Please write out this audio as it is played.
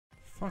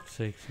Fuck's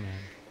sakes, man.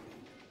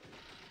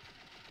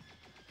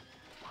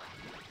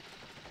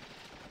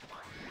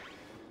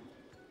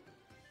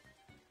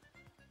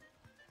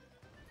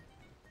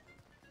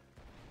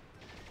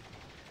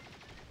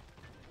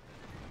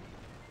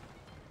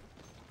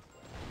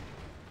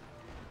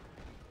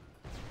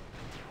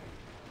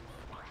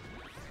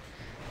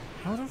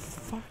 How the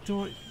fuck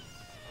do I...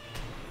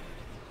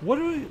 What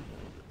do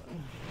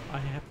I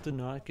have to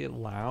not get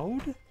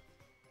loud?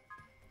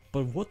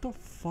 But what the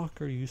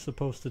fuck are you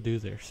supposed to do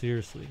there?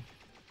 Seriously.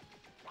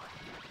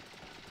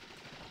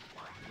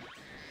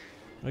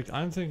 Like,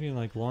 I'm thinking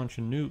like launch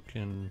a nuke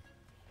and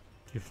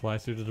you fly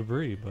through the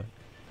debris, but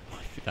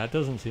like, that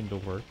doesn't seem to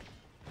work.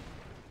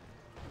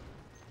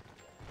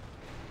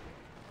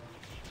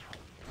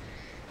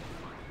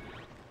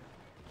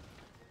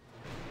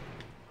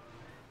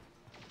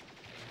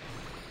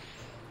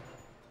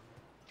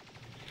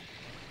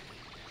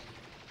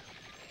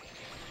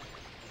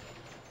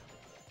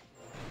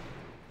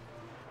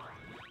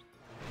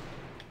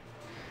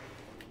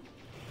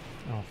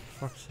 Oh,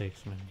 fuck's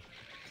sakes, man.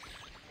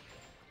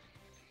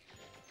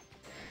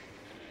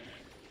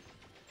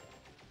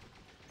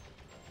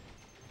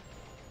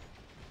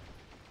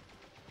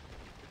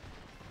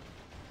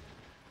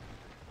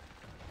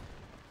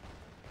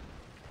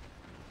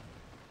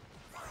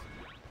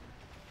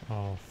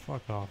 Oh,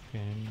 fuck off,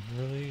 game.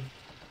 Really?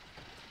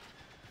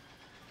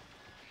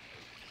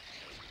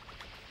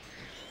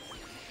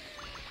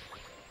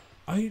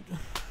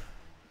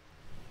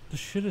 This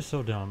shit is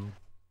so dumb.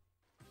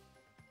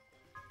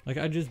 Like,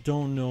 I just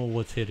don't know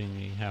what's hitting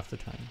me half the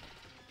time.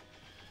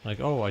 Like,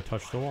 oh, I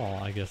touched the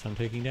wall. I guess I'm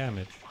taking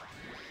damage.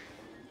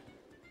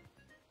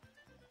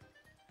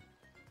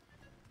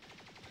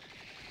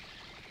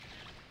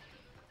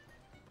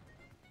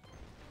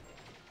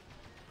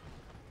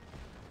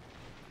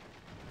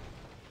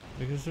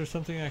 Like, is there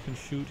something I can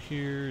shoot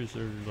here? Is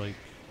there, like...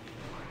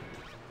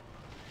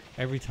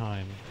 Every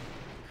time.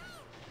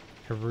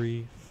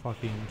 Every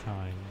fucking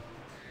time.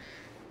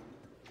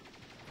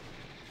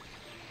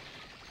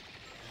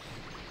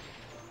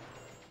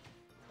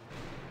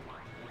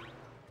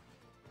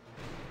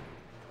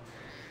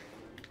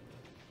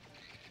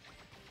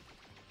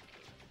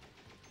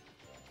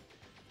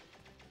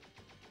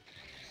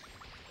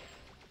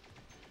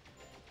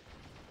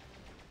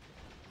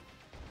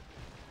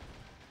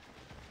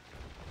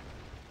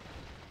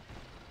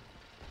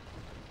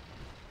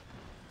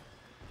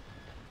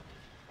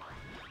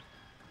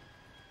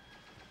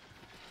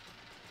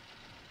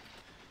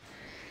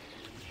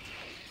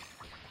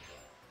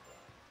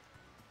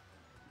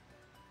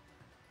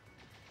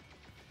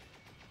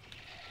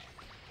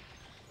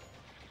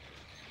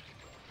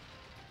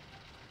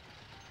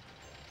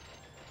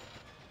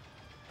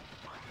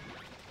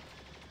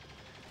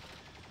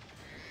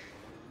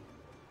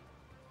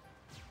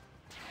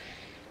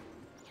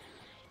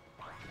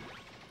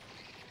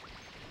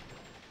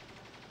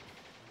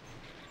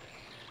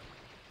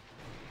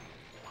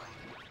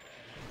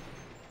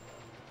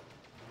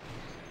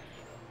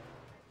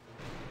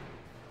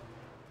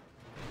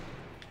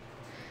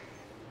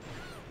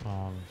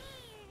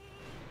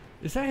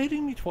 Is that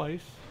hitting me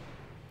twice?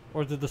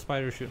 Or did the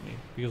spider shoot me?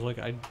 Because like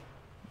I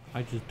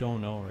just don't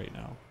know right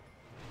now.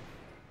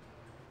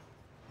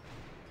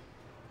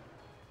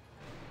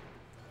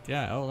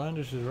 Yeah,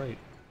 Outlandish is right.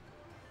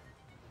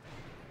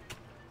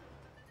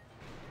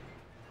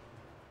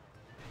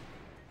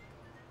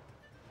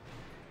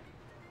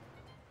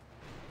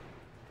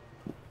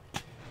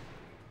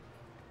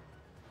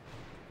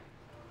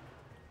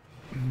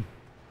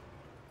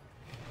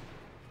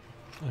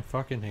 I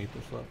fucking hate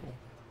this level.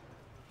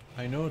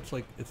 I know it's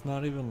like, it's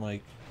not even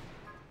like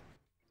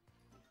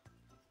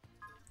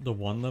the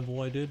one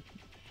level I did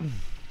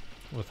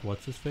with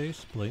what's his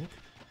face, Blink.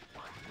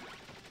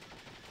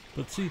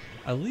 But see,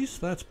 at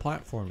least that's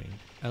platforming.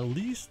 At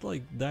least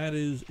like that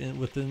is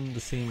within the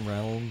same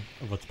realm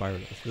of what Spyro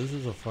does. This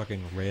is a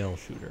fucking rail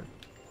shooter.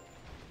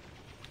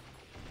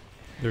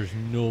 There's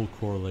no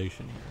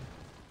correlation here.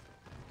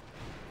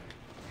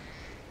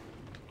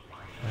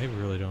 I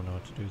really don't know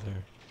what to do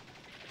there.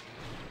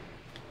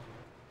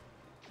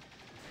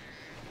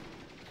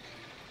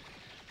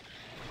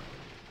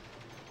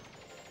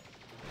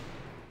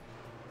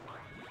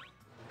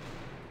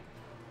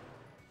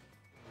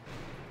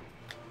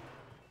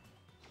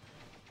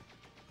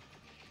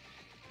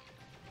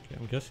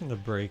 I'm guessing the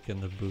brake and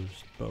the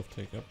boost both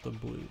take up the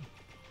blue,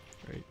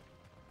 right?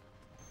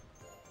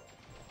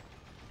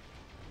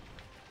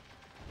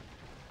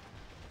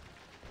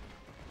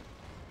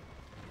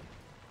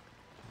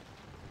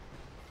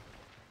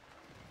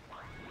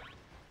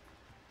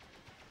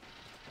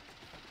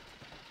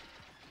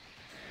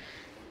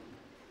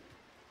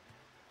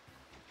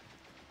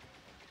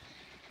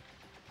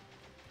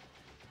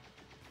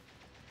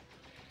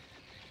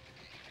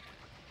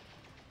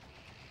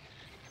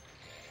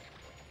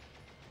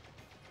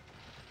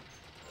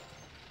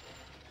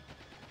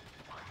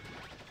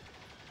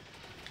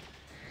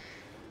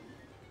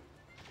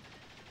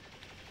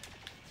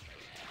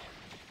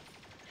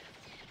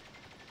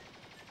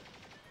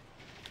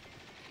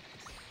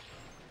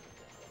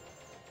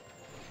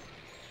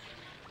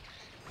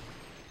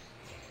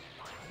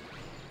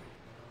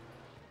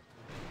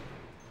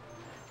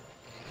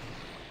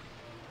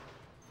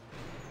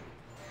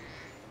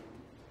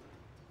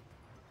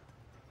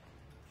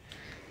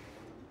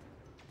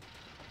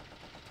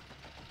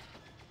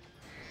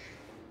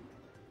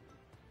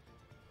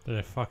 Did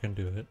I fucking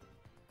do it?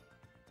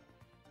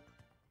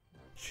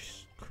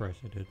 Jesus Christ,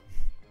 I did.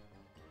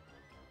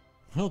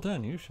 Well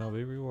done, you shall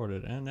be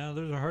rewarded. And now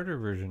there's a harder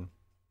version.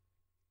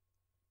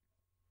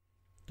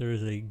 There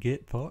is a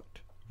get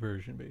fucked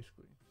version,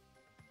 basically.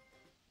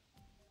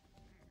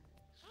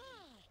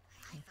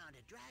 I found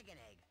a dragon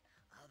egg,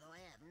 although I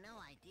have no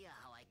idea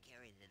how I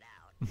carried it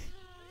out.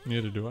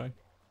 Neither do I.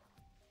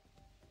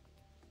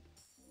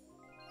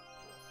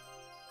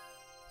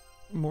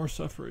 More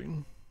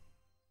suffering.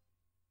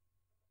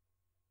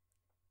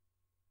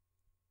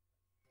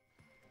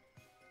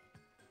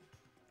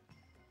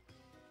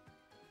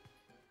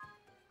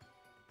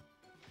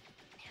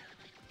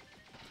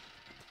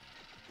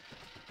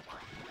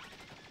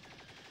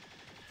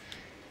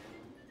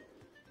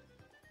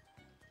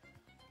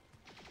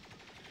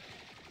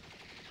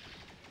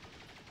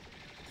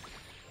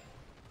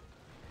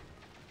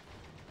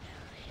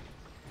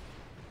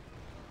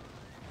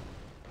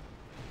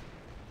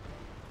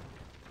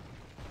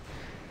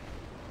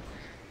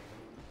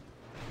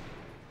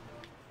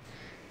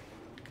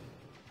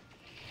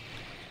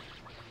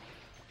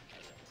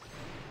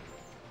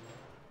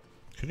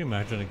 Could you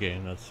imagine a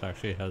game that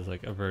actually has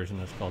like a version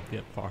that's called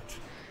Get Fucked?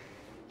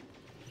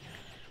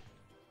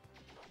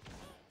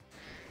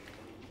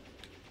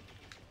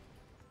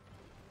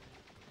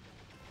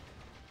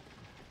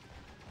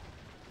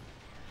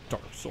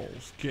 Dark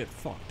Souls Get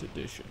Fucked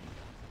Edition.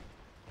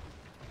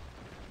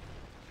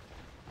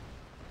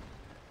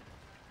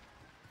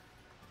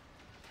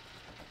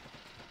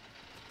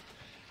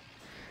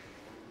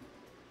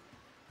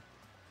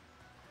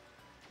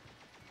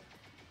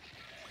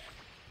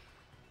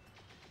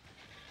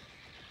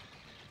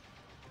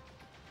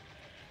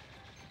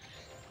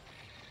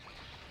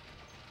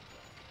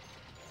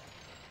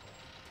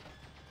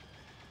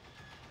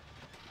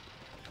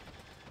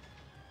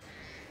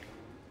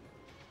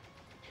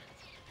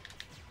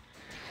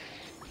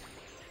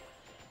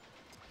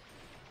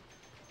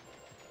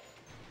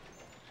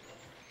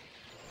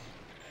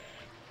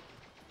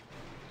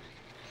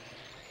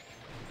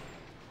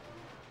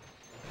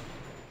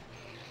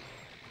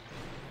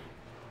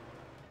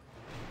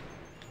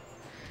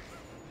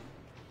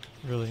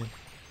 Really?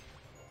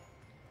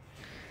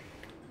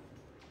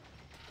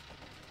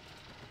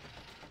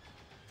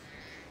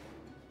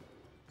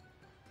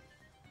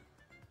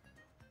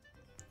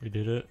 We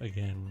did it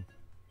again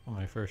on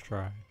my first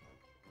try.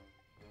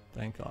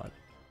 Thank God.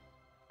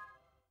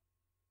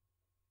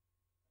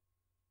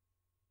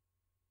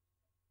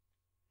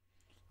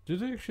 Did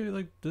they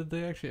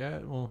actually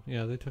add, well,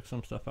 yeah, they took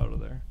some stuff out of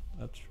there.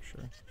 That's for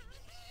sure.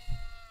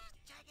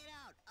 Check it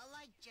out, a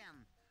light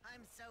gem.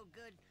 I'm so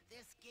good,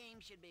 this game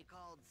should be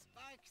called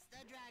Sparx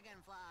the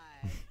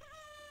Dragonfly.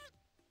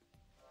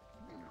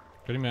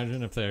 Could you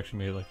imagine if they actually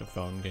made like a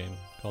phone game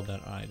called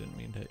that? I didn't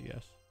mean to hit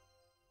yes.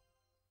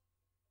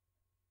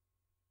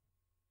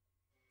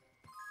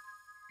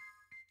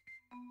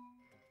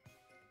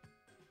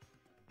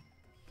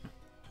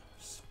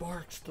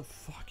 Sparx the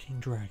fucking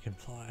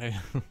Dragonfly.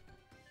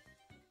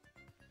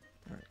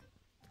 Alright.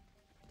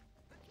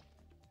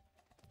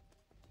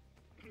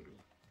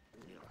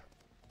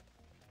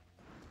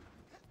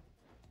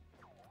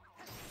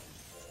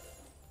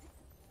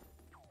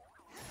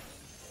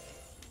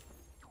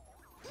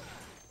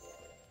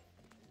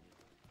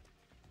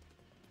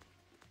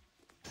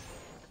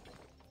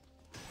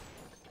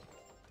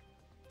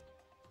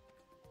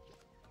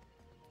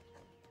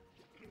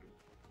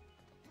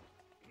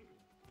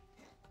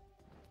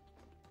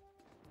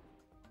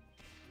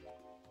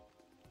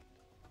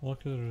 Walk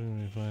to the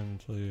room and climb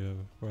until you have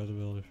acquired the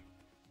ability.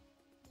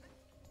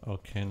 Oh,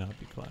 cannot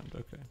be climbed,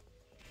 okay.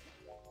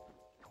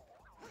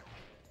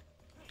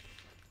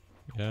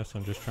 Yes,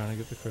 I'm just trying to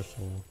get the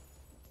crystal.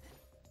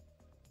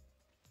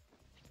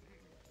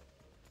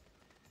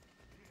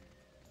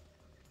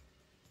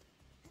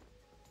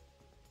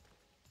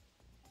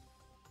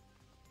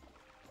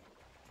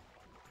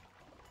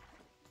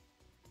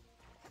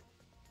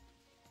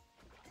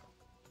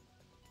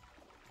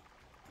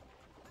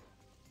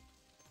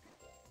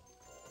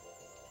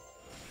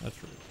 That's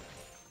rude.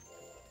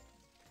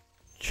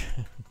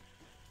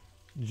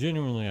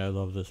 Genuinely, I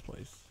love this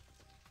place.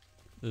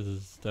 This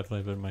has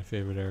definitely been my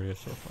favorite area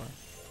so far.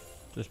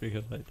 Just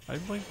because I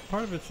like,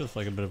 part of it's just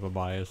like a bit of a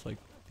bias, like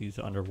these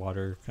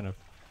underwater kind of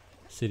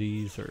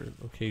cities or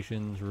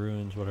locations,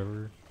 ruins,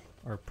 whatever,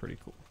 are pretty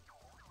cool.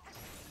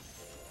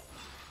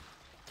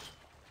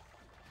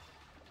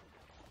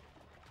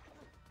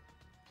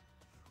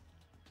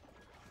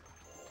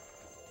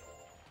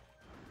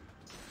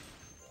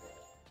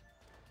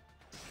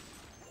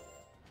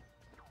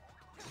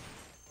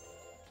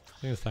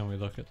 I think it's time we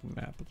look at the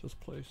map of this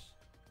place.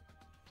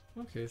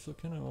 Okay, so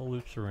it kind of all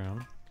loops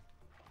around.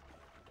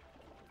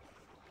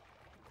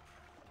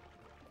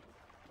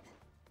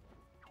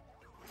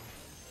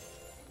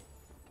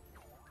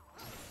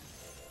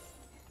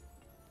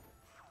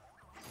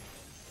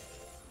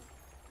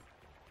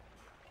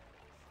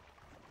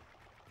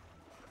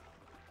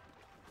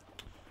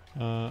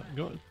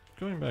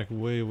 Going back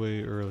way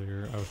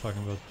earlier, I was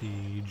talking about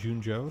the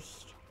June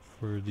Joust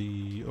for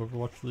the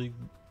Overwatch League.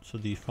 So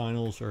the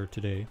finals are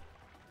today.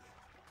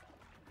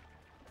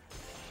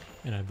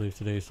 And I believe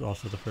today is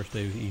also the first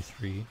day of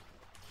E3.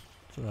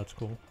 So that's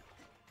cool.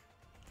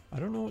 I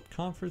don't know what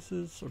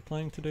conferences are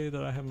playing today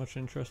that I have much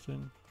interest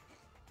in.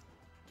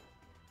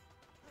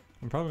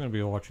 I'm probably going to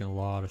be watching a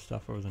lot of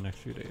stuff over the next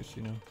few days,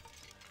 you know?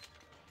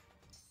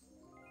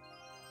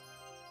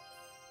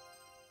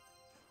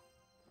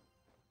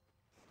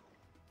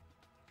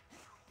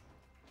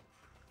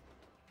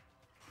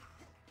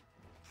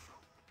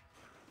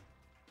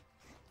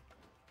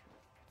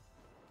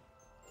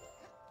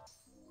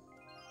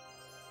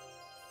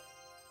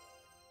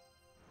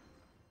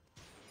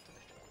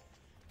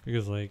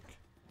 Because, like,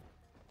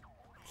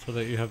 so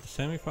that you have the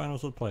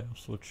semifinals of the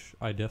playoffs, which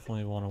I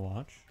definitely want to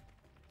watch.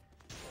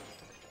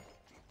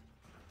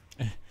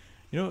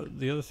 You know,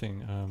 the other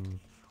thing,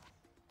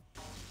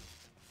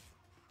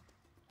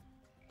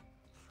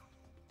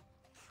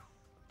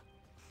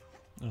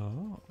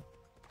 oh.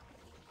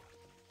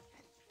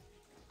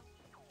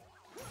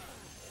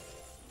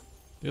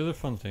 The other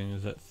fun thing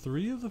is that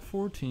 3 of the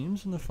 4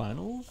 teams in the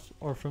finals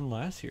are from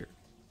last year.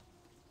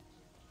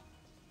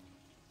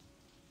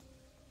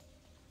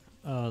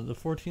 The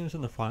 4 teams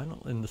in the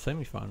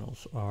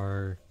semifinals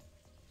are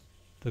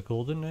the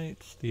Golden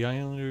Knights, the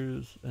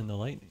Islanders, and the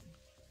Lightning.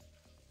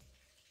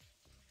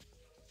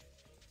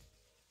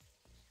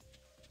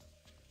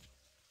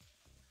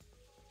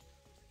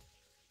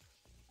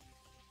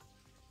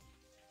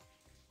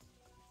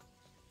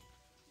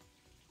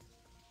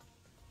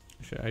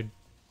 Actually,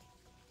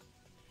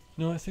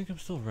 no, I think I'm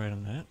still right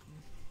on that.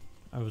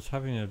 I was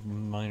having a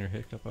minor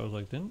hiccup. I was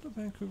like, didn't the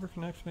Vancouver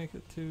Canucks make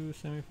it to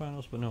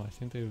semifinals? But no, I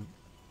think they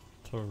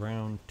to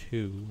round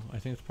 2. I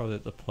think it's probably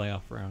that the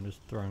playoff round is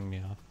throwing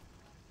me off.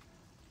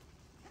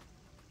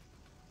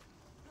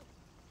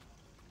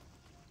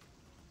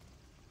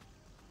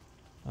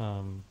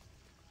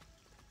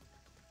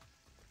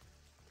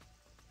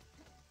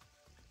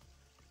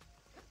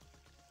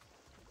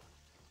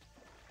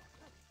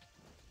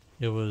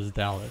 It was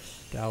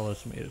Dallas.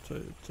 Dallas made it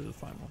to the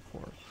Final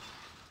Four.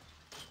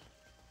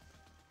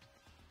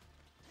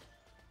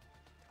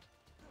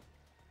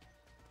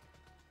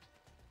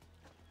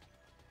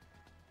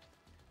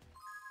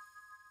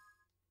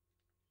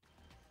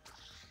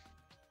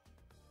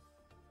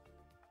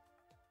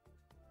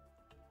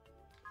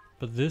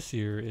 But this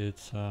year,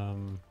 it's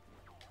the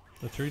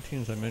 3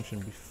 teams I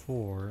mentioned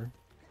before.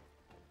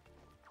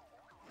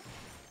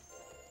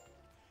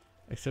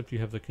 Except you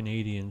have the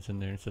Canadians in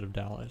there instead of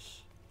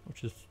Dallas,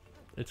 which is,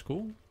 it's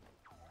cool.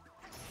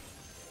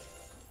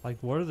 Like,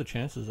 what are the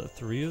chances that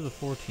 3 of the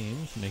 4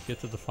 teams make it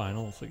to the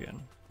finals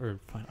again? Or,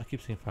 I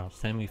keep saying finals,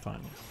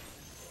 semi-finals.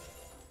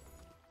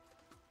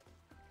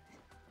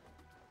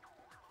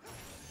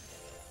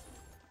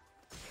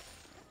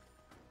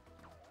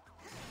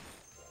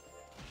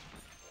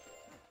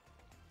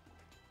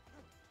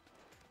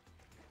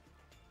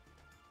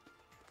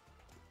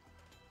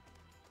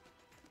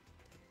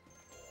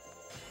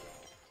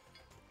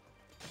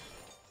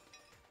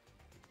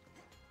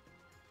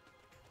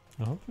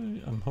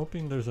 I'm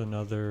hoping there's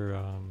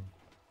another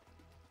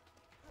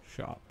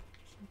shop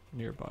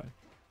nearby,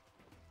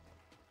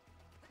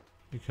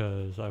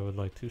 because I would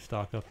like to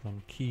stock up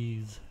on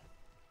keys.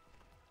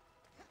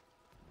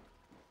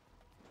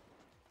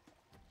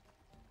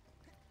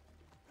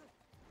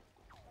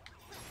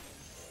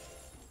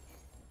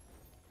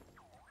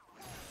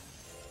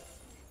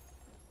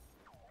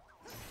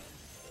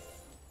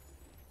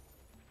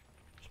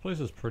 This place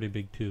is pretty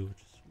big too, which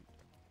is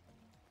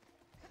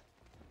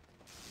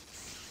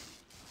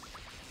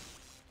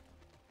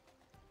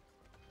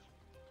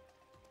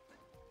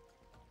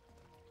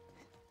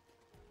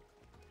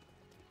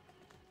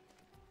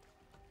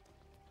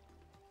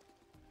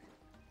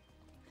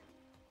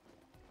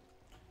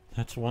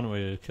that's one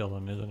way to kill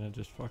them, isn't it?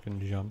 Just fucking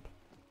jump.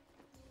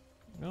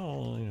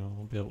 Oh, you know,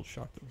 we'll be able to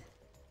shock them.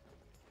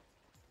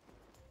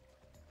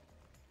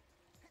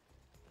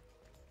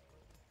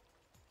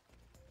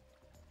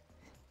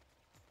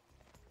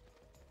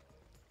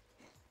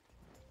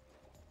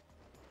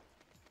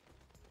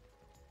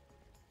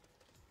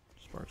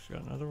 Sparx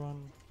got another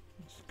one.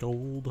 It's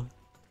gold.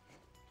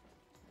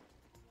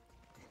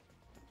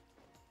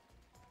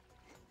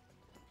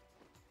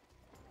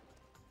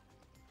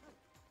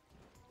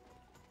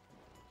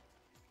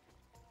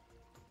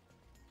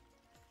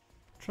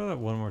 Try that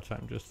one more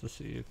time just to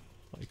see if,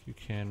 like, you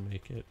can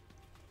make it,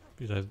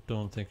 because I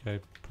don't think I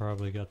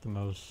probably got the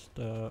most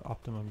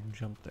optimum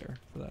jump there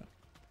for that.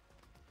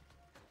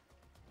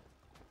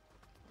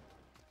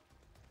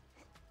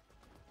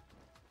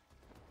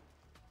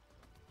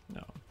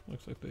 No,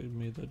 looks like they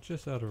made that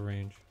just out of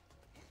range.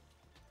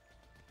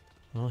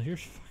 Well,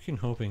 here's fucking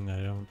hoping that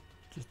I don't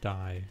just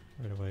die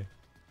right away.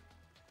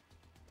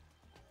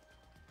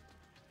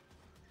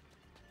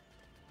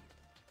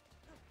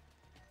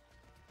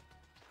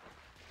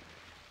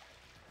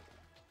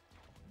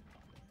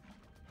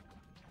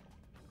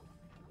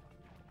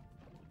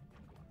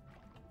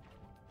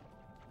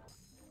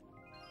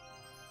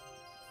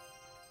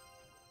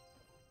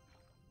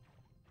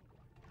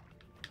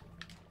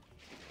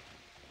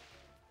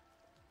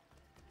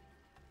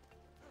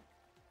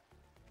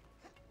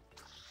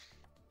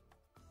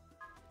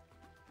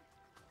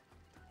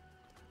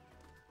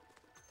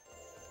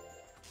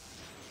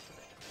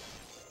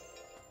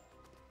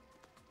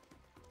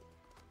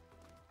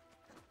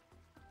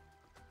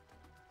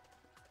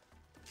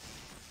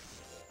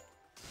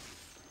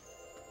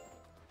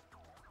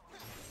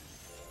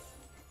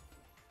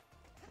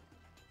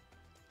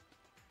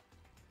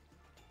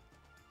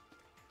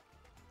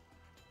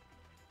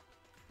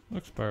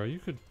 Look, Spyro, you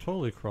could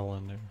totally crawl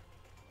in there.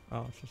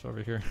 Oh, it's just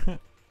over here.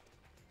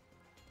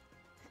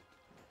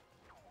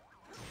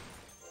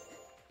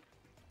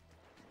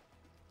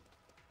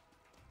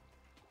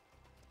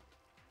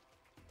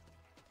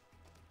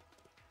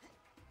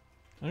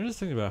 I'm just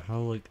thinking about how,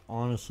 like,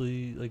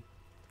 honestly, like,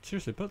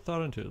 seriously, put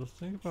thought into it. Let's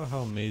think about how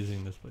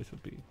amazing this place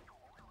would be.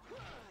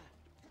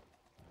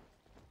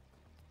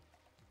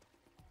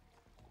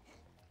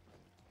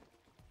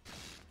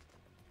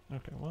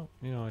 Okay, well,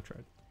 you know, I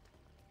tried.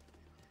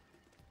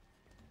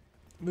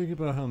 Think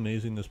about how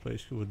amazing this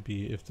place would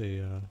be if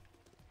they,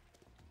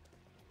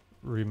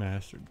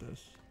 remastered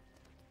this.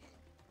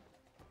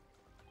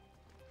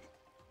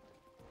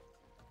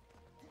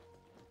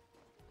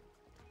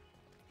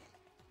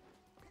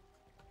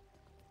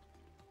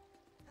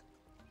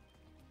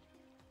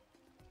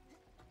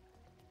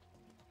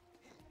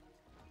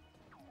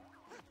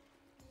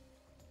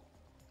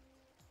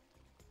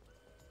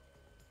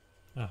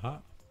 Aha.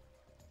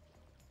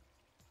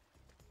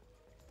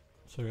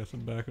 So I got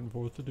some back and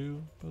forth to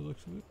do by the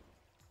looks of it.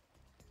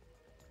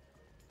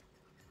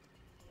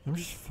 I'm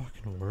just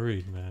fucking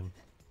worried, man.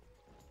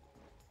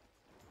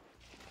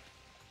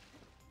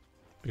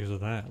 Because of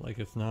that. Like,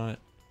 it's not...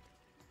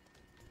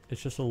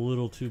 It's just a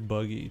little too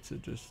buggy to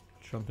just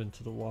jump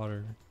into the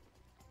water.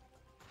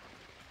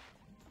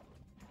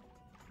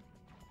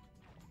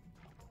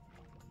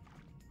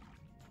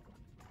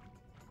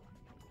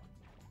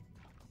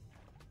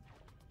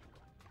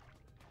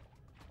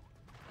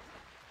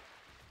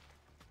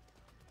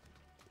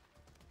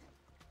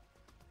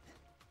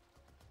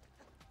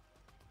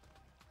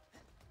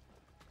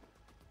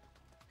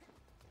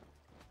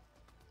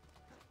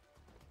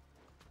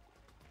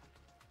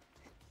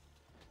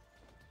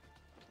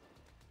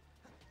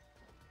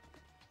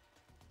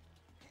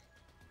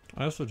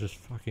 I also just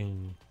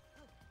fucking,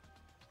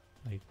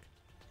 like,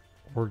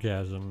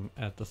 orgasm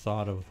at the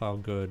thought of how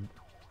good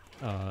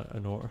a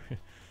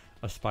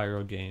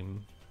Spyro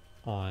game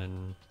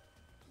on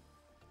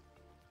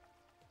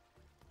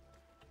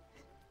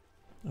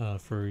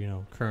for, you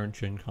know, current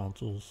gen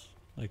consoles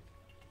like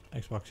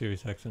Xbox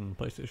Series X and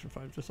PlayStation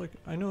 5. Just like,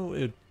 I know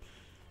it'd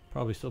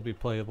probably still be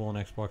playable on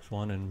Xbox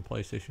One and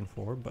PlayStation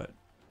 4, but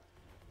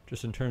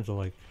just in terms of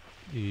like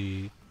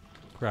the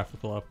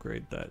graphical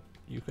upgrade that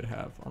you could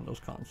have on those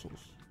consoles.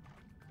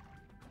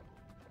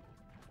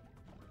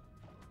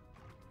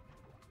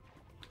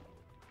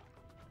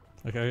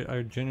 Like,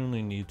 I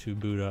genuinely need to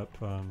boot up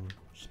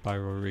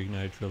Spyro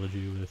Reignited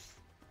Trilogy with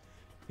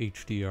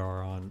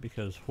HDR on,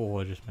 because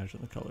I just imagine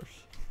the colors.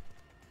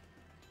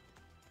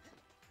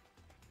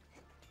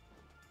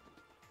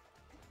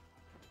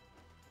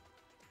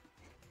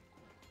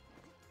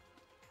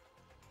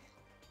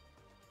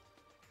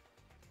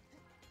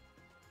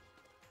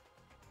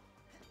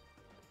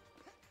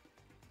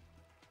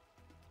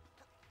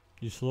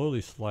 You slowly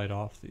slide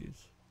off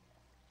these.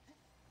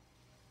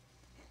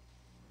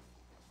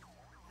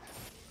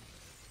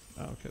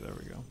 Oh, okay, there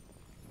we go.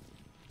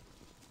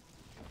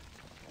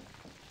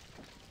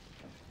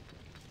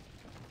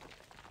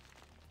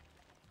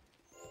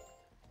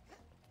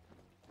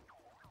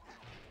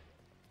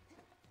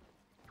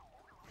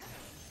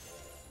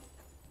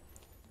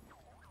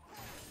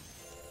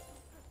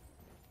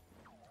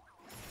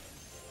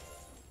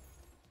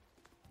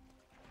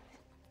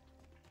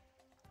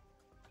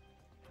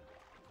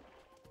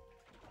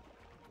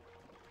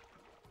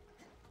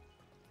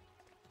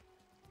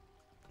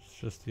 It's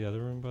just the other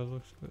room by the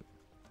looks of it.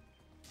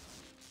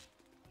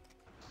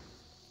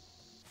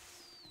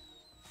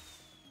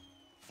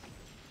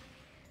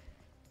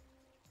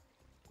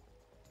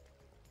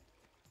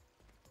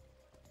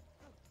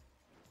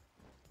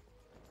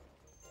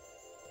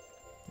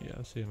 Yeah,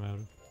 I see him out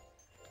of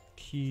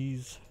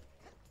keys.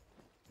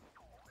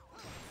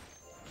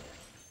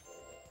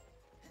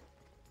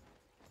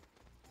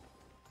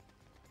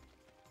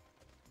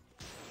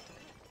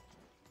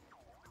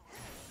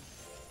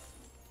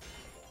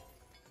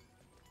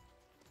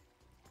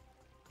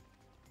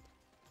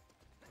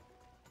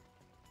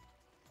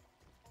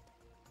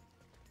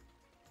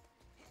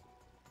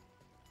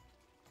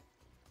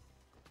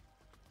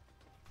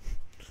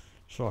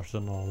 Just watch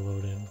them all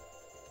load in.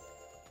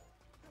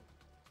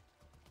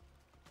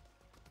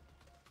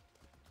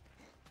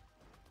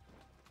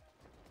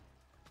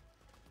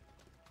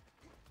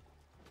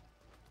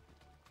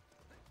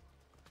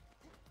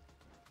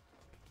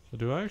 So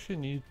do I actually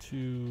need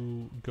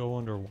to go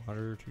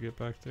underwater to get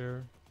back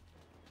there?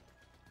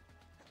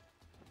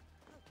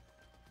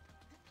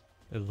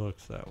 It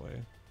looks that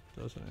way,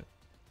 doesn't it?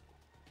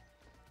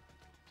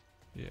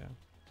 Yeah.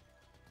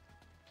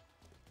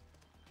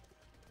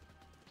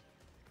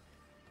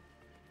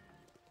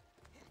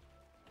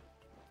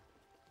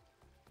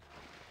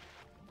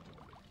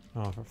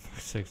 Oh, for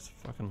fuck's sake, it's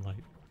a fucking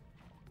light.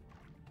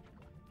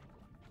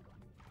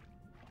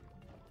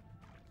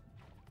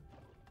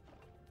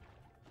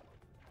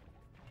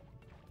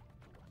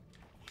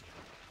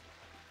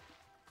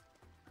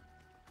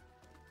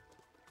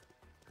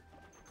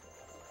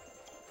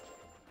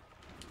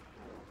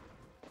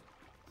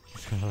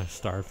 Just got a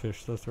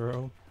starfish to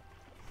throw.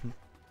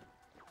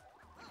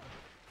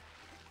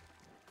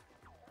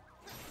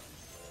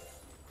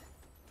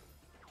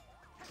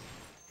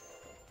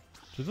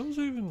 Do those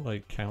even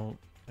like count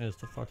as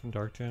the fucking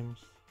dark gems?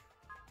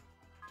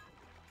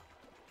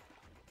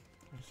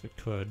 I guess it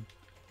could.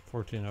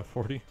 14 out of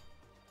 40.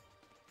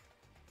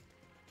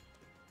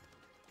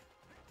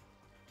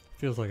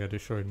 Feels like I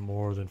destroyed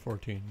more than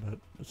 14, but at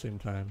the same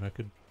time I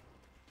could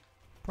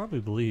probably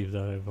believe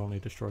that I've only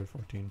destroyed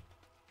 14.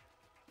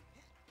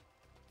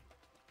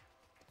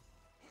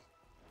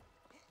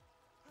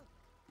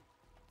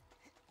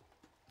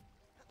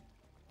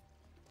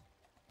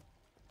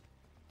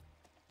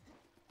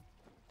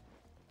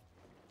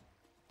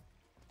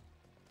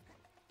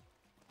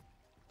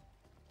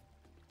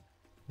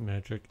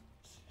 Magic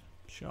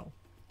shell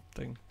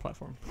thing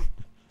platform.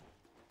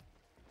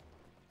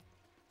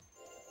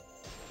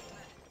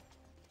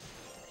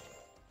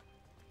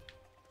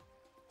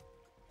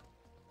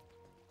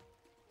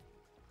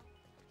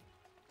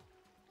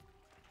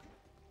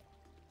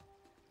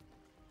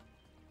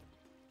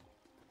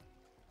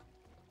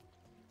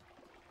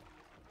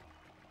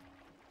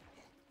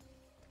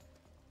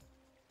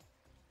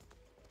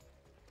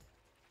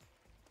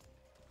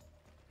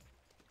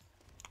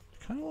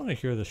 I kind of want to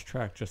hear this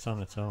track just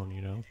on its own,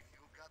 you know?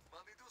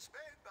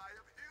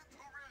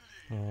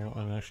 Oh,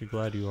 I'm actually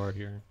glad you are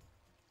here.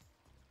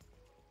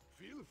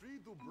 Feel free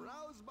to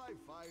browse my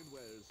fine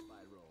wares,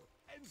 Spyro,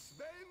 and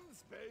spend,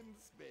 spend,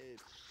 spend.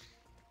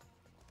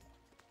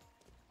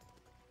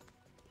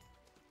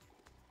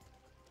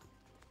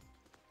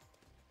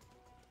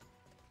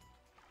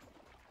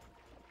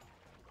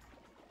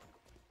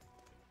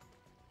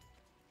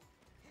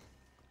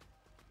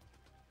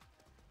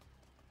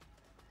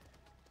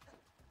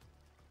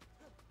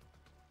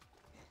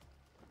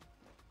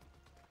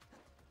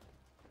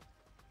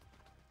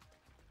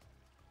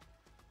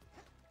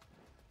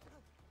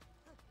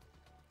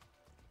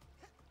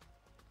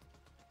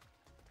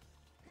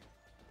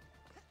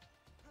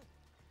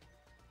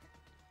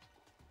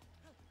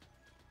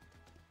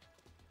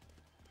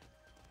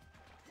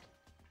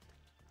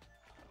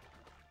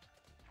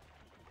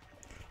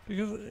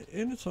 Because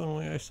in its own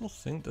way, I still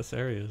think this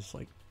area is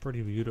like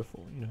pretty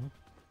beautiful, you know?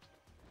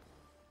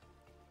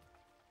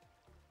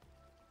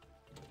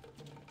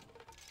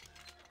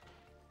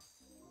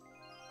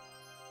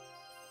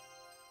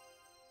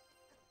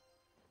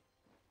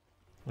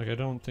 Like I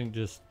don't think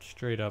just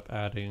straight up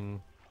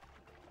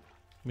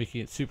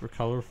making it super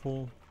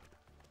colorful.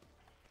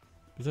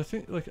 Because I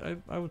think like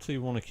I would say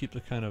you want to keep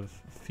the kind of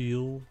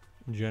feel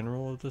in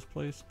general of this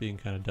place being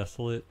kind of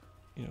desolate,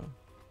 you know,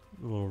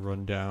 a little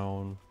run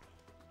down.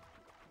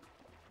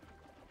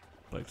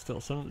 Like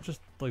still some just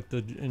like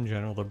in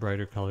general the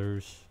brighter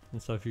colors and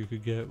stuff you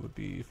could get would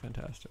be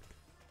fantastic.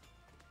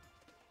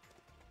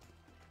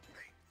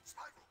 Hey,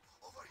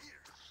 Spyro, over here.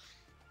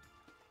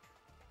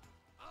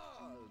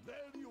 Ah,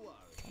 there you are.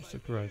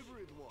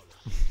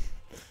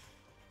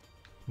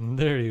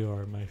 There you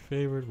are, my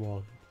favorite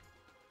wallet.